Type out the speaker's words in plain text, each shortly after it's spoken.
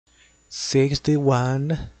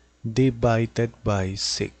61 divided by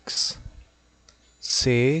 6.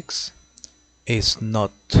 6 is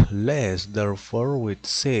not less, therefore with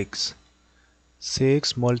 6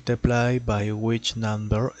 multiplied by which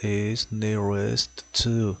number is nearest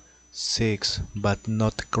to 6 but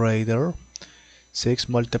not greater. 6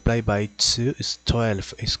 multiplied by 2 is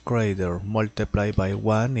 12, is greater. Multiplied by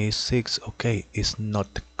 1 is 6, okay, is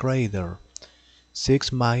not greater.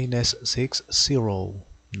 6 minus 6, 0.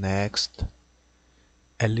 Next,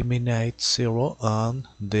 eliminate 0 on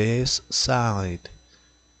this side.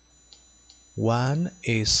 1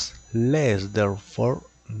 is less, therefore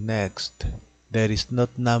next. There is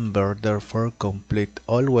not number, therefore complete,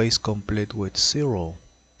 always complete with 0.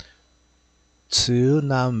 2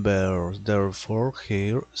 numbers, therefore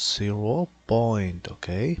here 0 point,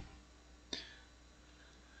 okay?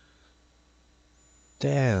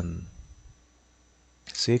 Then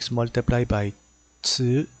 6 multiplied by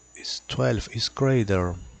 2 is 12, is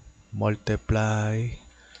greater. Multiply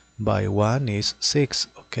by 1 is 6,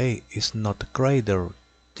 okay, is not greater.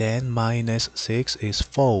 10 minus 6 is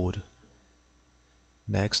 4.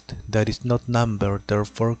 Next, there is not number,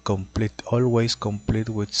 therefore complete, always complete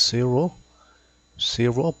with 0.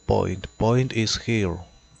 0 point, point is here.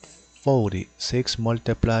 40, 6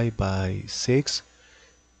 multiplied by 6,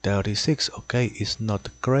 36, okay, is not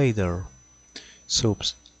greater.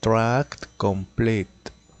 Subtract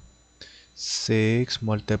complete. 6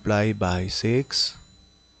 multiplied by 6,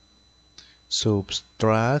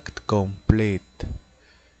 subtract complete.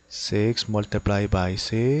 6 multiplied by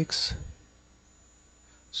 6,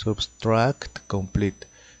 subtract complete.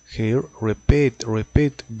 Here repeat,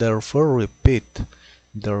 therefore repeat.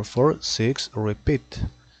 Therefore 6 repeat.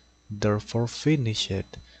 Therefore finish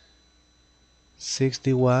it.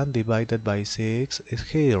 61 divided by 6 is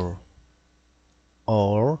here.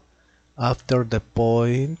 Or after the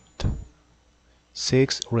point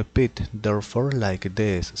 6 repeat. Therefore like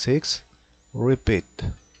this. 6 repeat.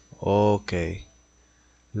 Okay.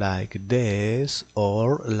 Like this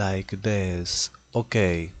or like this.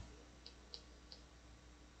 Okay.